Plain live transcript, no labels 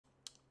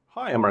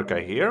Hi, America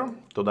here,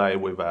 today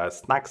with a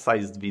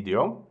snack-sized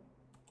video,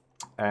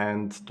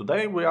 and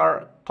today we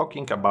are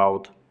talking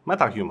about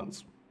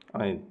metahumans.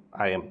 I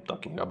am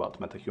talking about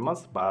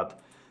metahumans, but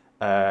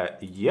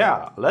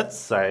yeah, let's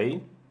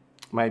say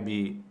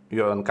maybe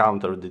you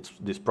encountered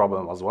this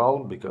problem as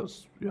well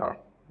because you are,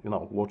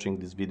 watching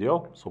this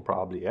video, so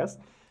probably yes.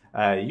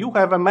 You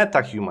have a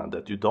metahuman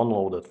that you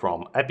downloaded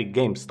from Epic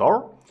Game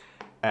Store,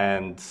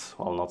 and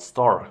well, not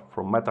store,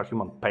 from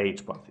metahuman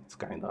page, but it's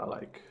kind of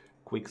like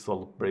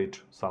Quixel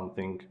Bridge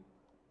something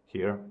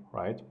here,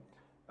 right?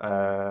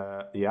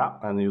 Yeah,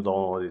 and you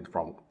download it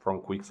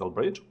from Quixel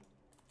Bridge.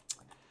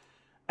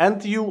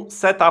 And you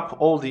set up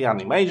all the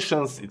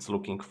animations, it's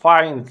looking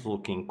fine, it's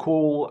looking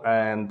cool,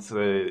 and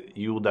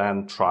you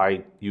then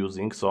try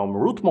using some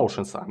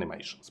RootMotion's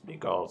animations,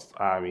 because,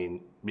 I mean,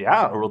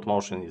 yeah,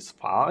 RootMotion is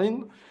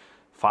fun,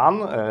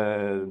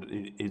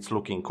 it's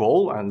looking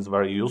cool, and it's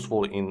very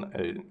useful in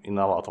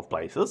a lot of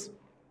places.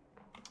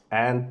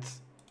 And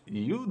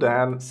you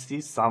then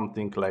see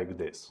something like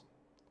this,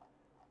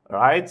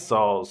 right?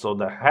 So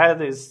the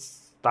head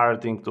is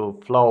starting to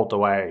float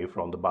away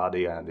from the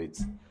body, and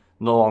it's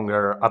no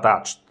longer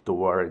attached to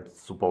where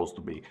it's supposed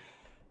to be.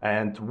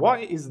 And why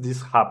is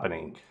this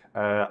happening?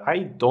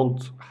 I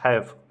don't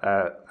have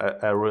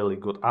a really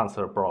good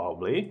answer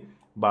probably,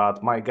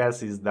 but my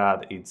guess is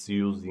that it's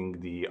using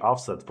the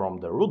offset from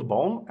the root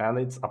bone and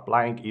it's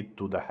applying it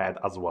to the head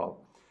as well.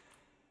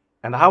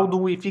 And how do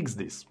we fix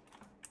this?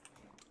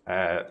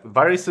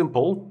 Very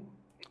simple.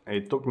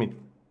 It took me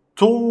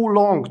too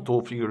long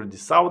to figure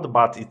this out,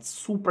 but it's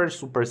super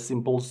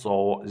simple.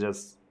 So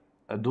just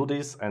do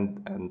this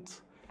and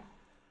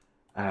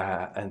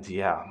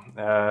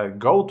yeah,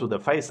 go to the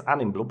face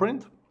anim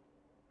blueprint,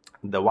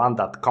 the one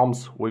that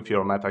comes with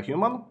your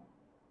metahuman.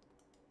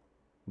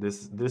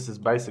 This is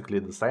basically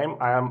the same.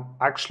 I am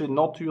actually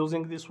not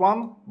using this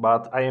one,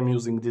 but I am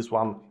using this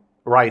one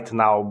right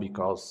now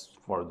because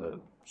for the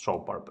show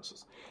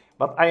purposes.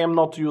 But I am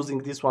not using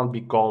this one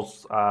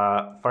because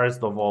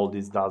first of all,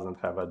 this doesn't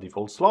have a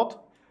default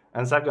slot,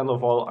 and second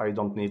of all, I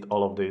don't need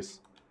all of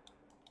this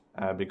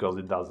because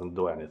it doesn't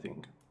do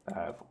anything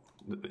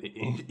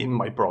in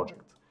my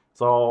project.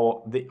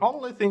 So the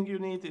only thing you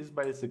need is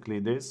basically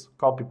this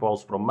copy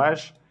post from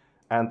mesh,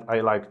 and I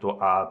like to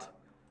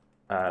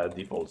add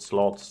default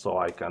slot so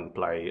I can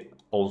play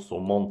also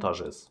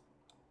montages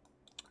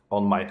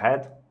on my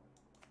head.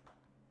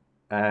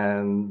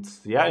 And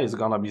yeah, it's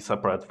gonna be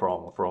separate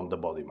from the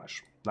body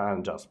mesh.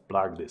 And just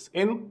plug this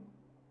in.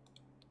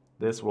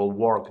 This will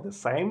work the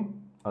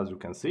same, as you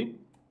can see.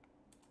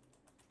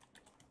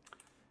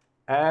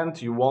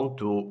 And you want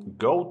to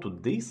go to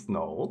this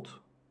node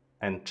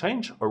and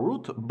change a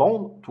root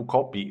bone to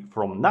copy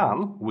from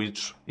none,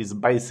 which is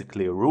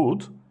basically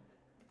root,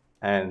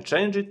 and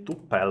change it to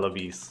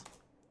pelvis.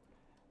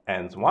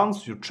 And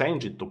once you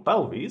change it to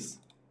pelvis,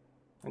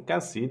 you can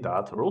see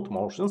that root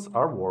motions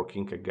are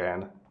working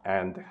again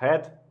and the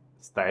head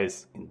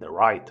stays in the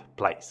right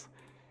place.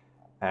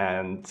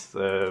 And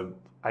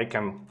I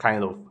can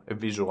kind of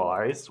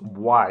visualize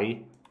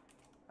why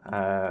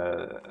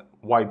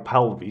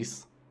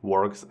pelvis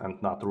works and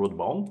not root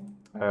bone.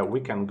 We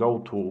can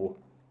go to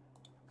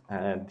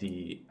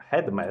the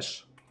head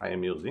mesh I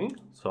am using.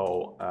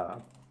 So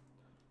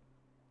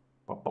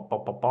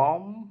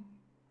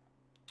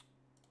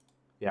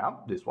yeah,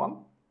 this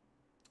one.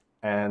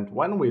 And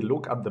when we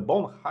look at the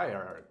bone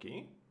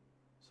hierarchy,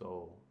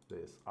 so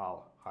this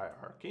all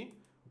hierarchy,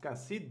 you can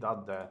see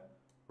that the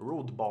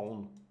root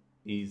bone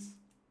is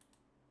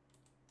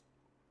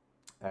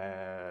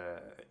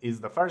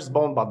the first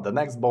bone, but the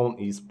next bone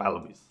is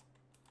pelvis.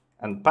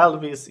 And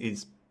pelvis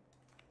is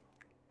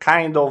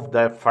kind of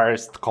the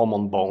first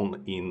common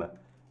bone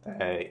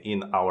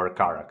in our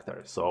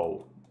character.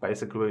 So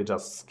basically we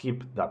just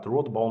skip that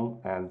root bone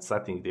and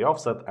setting the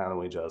offset, and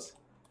we just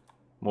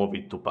move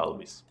it to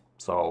pelvis.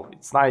 So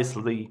it's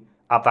nicely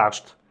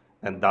attached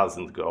and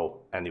doesn't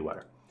go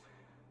anywhere.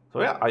 So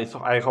yeah,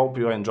 I hope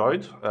you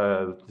enjoyed.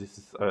 This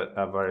is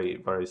a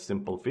very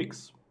simple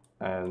fix,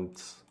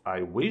 and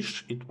I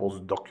wish it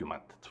was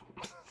documented.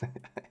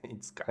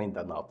 It's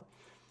kinda not.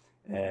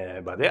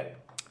 But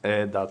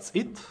yeah, that's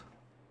it.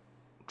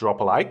 Drop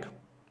a like.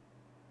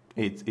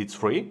 It's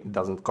free. It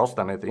doesn't cost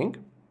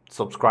anything.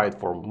 Subscribe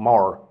for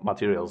more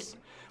materials.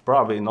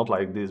 Probably not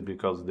like this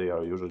because they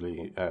are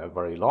usually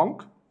very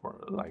long, for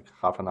like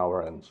half an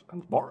hour and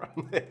more.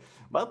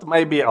 But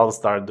maybe I'll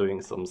start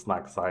doing some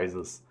snack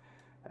sizes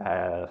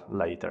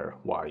later.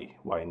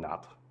 Why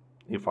not?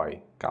 If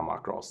I come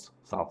across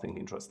something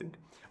interesting.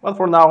 But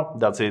for now,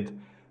 that's it.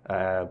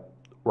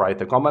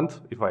 Write a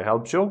comment if I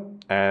helped you,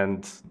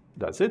 and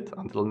that's it.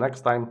 Until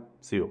next time,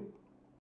 see you.